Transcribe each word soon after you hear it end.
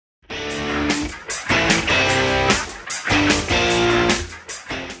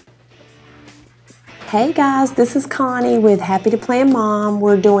Hey guys, this is Connie with Happy to Plan Mom.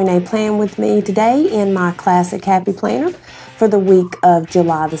 We're doing a plan with me today in my Classic Happy Planner for the week of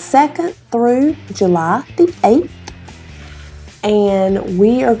July the 2nd through July the 8th. And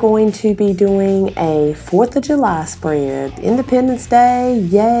we are going to be doing a 4th of July spread, Independence Day,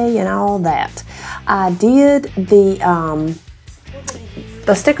 yay, and all that. I did the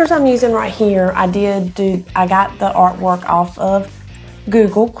stickers I'm using right here. I got the artwork off of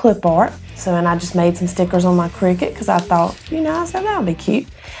Google Clip Art. And I just made some stickers on my Cricut because I thought, I said that would be cute.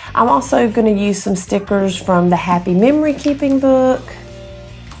 I'm also going to use some stickers from the Happy Memory Keeping book.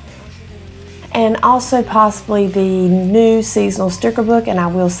 And also possibly the new seasonal sticker book. And I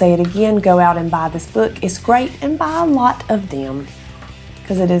will say it again, go out and buy this book. It's great, and buy a lot of them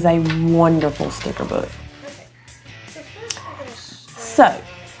because it is a wonderful sticker book. So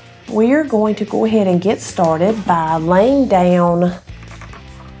we're going to go ahead and get started by laying down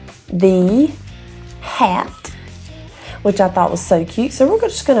the hat, which I thought was so cute. So we're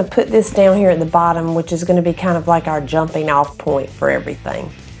just going to put this down here at the bottom, which is going to be kind of like our jumping off point for everything.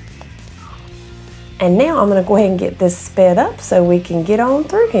 And now I'm going to go ahead and get this sped up so we can get on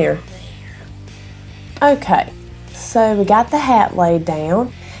through here. Okay, so we got the hat laid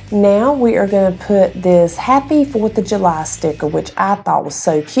down. Now we are going to put this Happy 4th of July sticker, which I thought was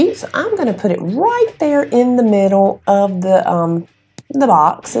so cute. So I'm going to put it right there in the middle of the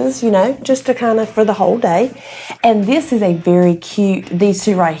boxes, just to kind of for the whole day. And this is a very cute, these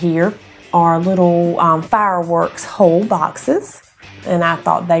two right here are little fireworks whole boxes, and I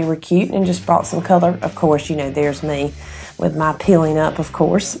thought they were cute and just brought some color. Of course, there's me with my peeling up, of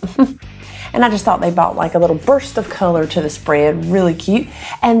course. And I just thought they brought like a little burst of color to the spread, really cute.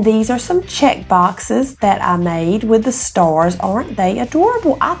 And these are some check boxes that I made with the stars. Aren't they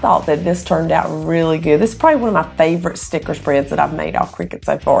adorable? I thought that this turned out really good. This is probably one of my favorite sticker spreads that I've made off Cricut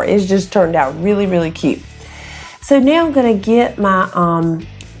so far. It's just turned out really, really cute. So now I'm gonna get my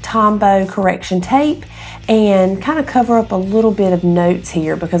Tombow correction tape and kind of cover up a little bit of notes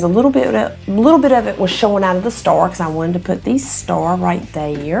here because a little bit of it was showing out of the star because I wanted to put the star right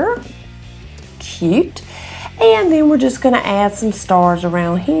there. Cute. And then we're just going to add some stars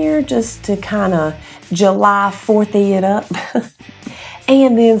around here just to kind of July 4th-y it up.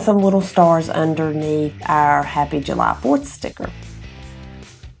 And then some little stars underneath our Happy July 4th sticker.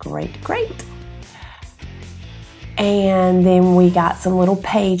 Great, great. And then we got some little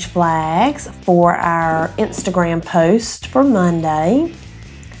page flags for our Instagram post for Monday.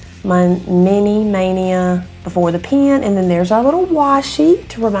 My mini mania before the pen, and then there's our little washi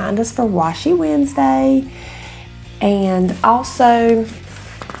to remind us for Washi Wednesday, and also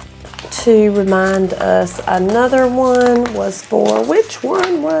to remind us another one was for, which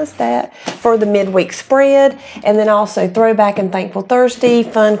one was that? For the midweek spread, and then also Throwback and Thankful Thursday,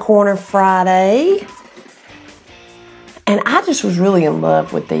 Fun Corner Friday. And I just was really in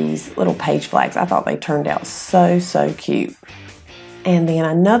love with these little page flags. I thought they turned out so, so cute. And then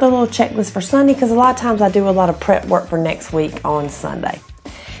another little checklist for Sunday because a lot of times I do a lot of prep work for next week on Sunday.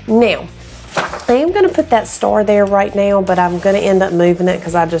 Now, I am going to put that star there right now, but I'm going to end up moving it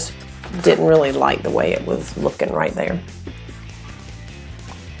because I just didn't really like the way it was looking right there.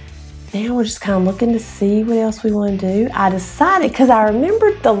 Now we're just kind of looking to see what else we want to do. I decided, because I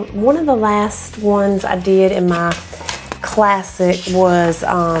remembered one of the last ones I did in my classic was,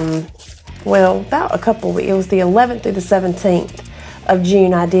 about a couple weeks. It was the 11th through the 17th. Of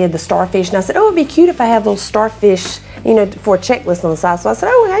June, I did the starfish, and I said, it'd be cute if I have those starfish, for a checklist on the side. So I said,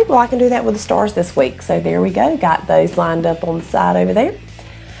 okay, well, I can do that with the stars this week. So there we go. Got those lined up on the side over there.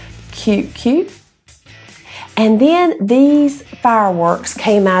 Cute, cute. And then these fireworks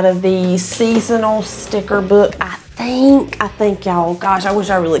came out of the seasonal sticker book. I think, y'all, gosh, I wish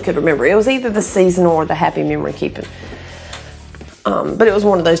I really could remember. It was either the seasonal or the Happy Memory Keeping. But it was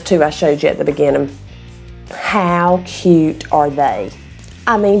one of those two I showed you at the beginning. How cute are they?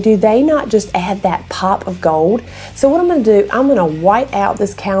 I mean, do they not just add that pop of gold? So what I'm going to do, I'm going to white out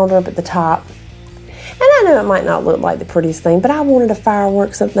this calendar up at the top. And I know it might not look like the prettiest thing, but I wanted a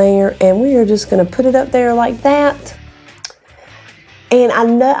fireworks up there, and we are just going to put it up there like that. And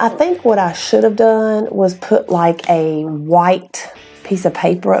I think what I should have done was put like a white piece of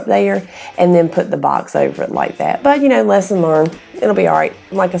paper up there and then put the box over it like that. But lesson learned. It'll be all right.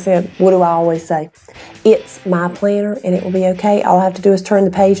 Like I said, what do I always say? It's my planner and it will be okay. All I have to do is turn the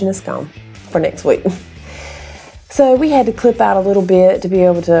page and it's gone for next week. So we had to clip out a little bit to be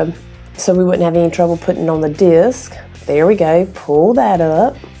able to, so we wouldn't have any trouble putting it on the disc. There we go. Pull that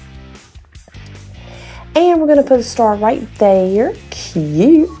up. And we're going to put a star right there.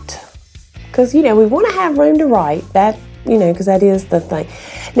 Cute. Because, we want to have room to write. That because that is the thing.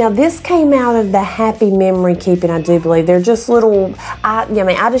 Now this came out of the Happy Memory Keeping, I do believe. They're just little, I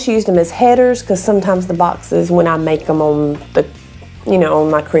just used them as headers because sometimes the boxes, when I make them on the, on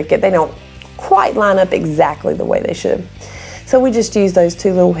my Cricut, they don't quite line up exactly the way they should. So we just use those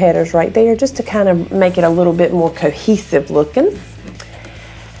two little headers right there just to kind of make it a little bit more cohesive looking.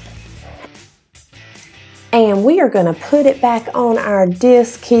 And we are going to put it back on our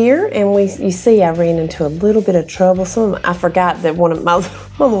disc here, and you see I ran into a little bit of trouble. I forgot that one of my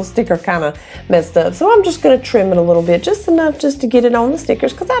little sticker kind of messed up, so I'm just going to trim it a little bit, just enough just to get it on the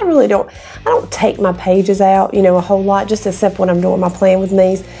stickers, because I don't take my pages out, a whole lot, just except when I'm doing my Plan With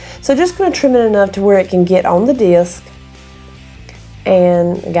Me's. So just going to trim it enough to where it can get on the disc.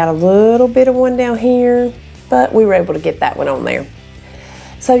 And I got a little bit of one down here, but we were able to get that one on there.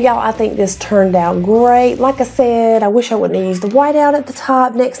 So y'all, I think this turned out great. Like I said, I wish I wouldn't have used the white out at the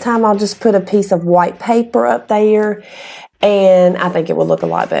top. Next time I'll just put a piece of white paper up there, and I think it will look a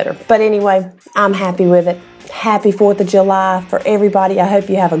lot better. But anyway, I'm happy with it. Happy 4th of July for everybody. I hope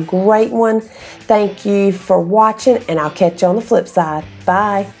you have a great one. Thank you for watching, and I'll catch you on the flip side.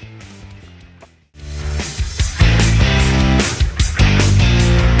 Bye.